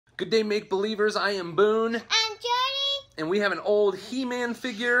Good day, make-believers. I am Boone. I'm Jody. And we have an old He-Man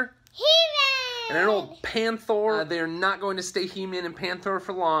figure. He-Man! And an old Panther. They're not going to stay He-Man and Panther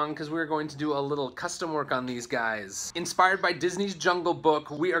for long because we're going to do a little custom work on these guys. Inspired by Disney's Jungle Book,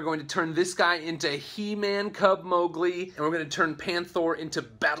 we are going to turn this guy into He-MANCUB MOWGLI, and we're going to turn Panther into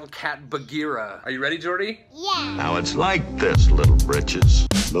BATTLECAT BAGHEERA. Are you ready, Jordy? Yeah. Now it's like this, little britches.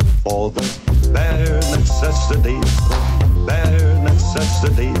 Look for the bare necessities, bare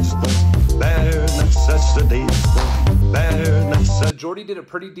necessities, bare necessities, bare necessities. Jordy did a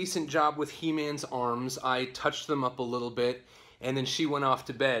pretty decent job with He-Man's arms. I touched them up a little bit, and then she went off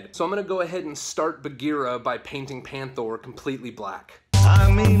to bed. So I'm gonna go ahead and start Bagheera by painting Panther completely black. I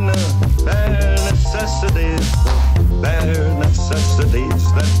mean the bare necessities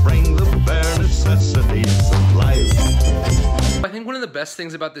that bring the bare necessities of life. I think one of the best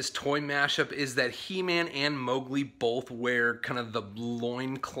things about this toy mashup is that He-Man and Mowgli both wear kind of the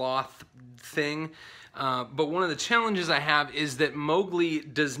loincloth thing. But one of the challenges I have is that Mowgli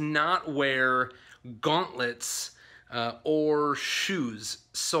does not wear gauntlets or shoes.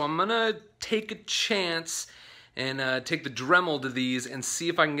 So I'm gonna take a chance and take the Dremel to these and see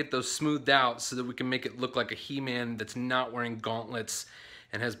if I can get those smoothed out so that we can make it look like a He-Man that's not wearing gauntlets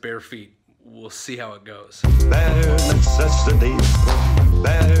and has bare feet. We'll see how it goes. Bare necessities,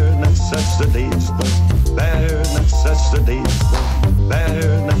 bare necessities, bare necessities,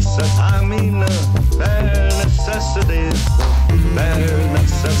 bare necessities. I mean the bare necessities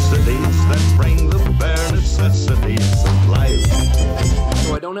that bring the bare necessities of life.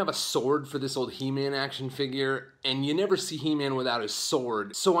 So I don't have a sword for this old He-Man action figure, and you never see He-Man without his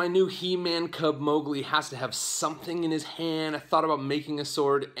sword. So I knew He-MANCUB MOWGLI has to have something in his hand. I thought about making a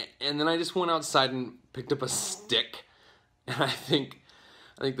sword, and then I just went outside and picked up a stick. And I think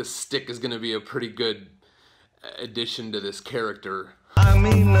the stick is gonna be a pretty good addition to this character. I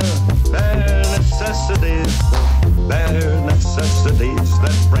mean the bare necessities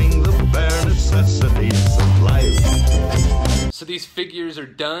that bring the bare necessities of life. So these figures are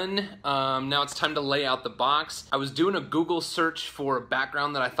done. Now it's time to lay out the box. I was doing a Google search for a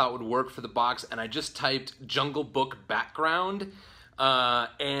background that I thought would work for the box, and I just typed Jungle Book background,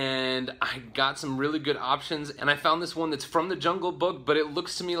 and I got some really good options, and I found this one that's from the Jungle Book, but it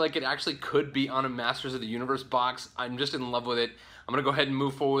looks to me like it actually could be on a Masters of the Universe box. I'm just in love with it. I'm gonna go ahead and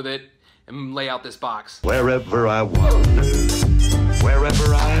move forward with it and lay out this box. Wherever I wander,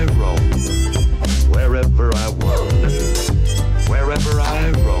 wherever I roam, wherever I wander, wherever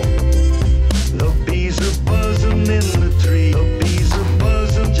I roam, the bees are buzzing in the tree, the bees are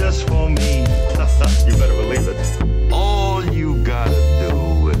buzzing just for me. You better believe it. All you gotta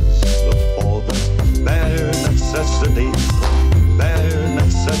do is look for the bare necessities, bare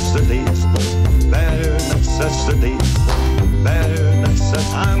necessities, bare necessities, bare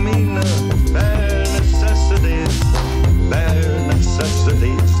necessities. I mean the bare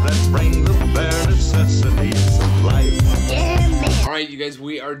necessities that bring the bare necessities of life. Alright, you guys,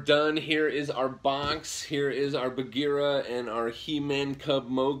 we are done. Here is our box. Here is our Bagheera and our He-MANCUB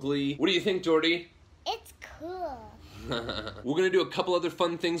MOWGLI. What do you think, Jordy? It's cool. We're gonna do a couple other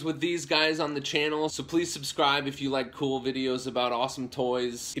fun things with these guys on the channel, so please subscribe if you like cool videos about awesome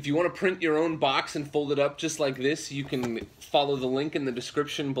toys. If you want to print your own box and fold it up just like this, you can follow the link in the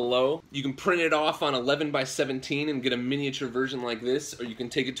description below. You can print it off on 11x17 and get a miniature version like this, or you can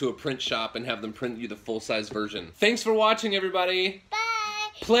take it to a print shop and have them print you the full-size version. Thanks for watching, everybody. Bye.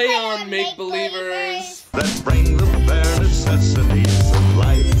 Play on, make-believers. That bring the bare necessities of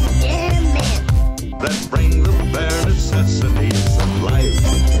life. Yeah, man. That bring the bare necessities of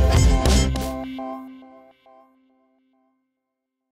life.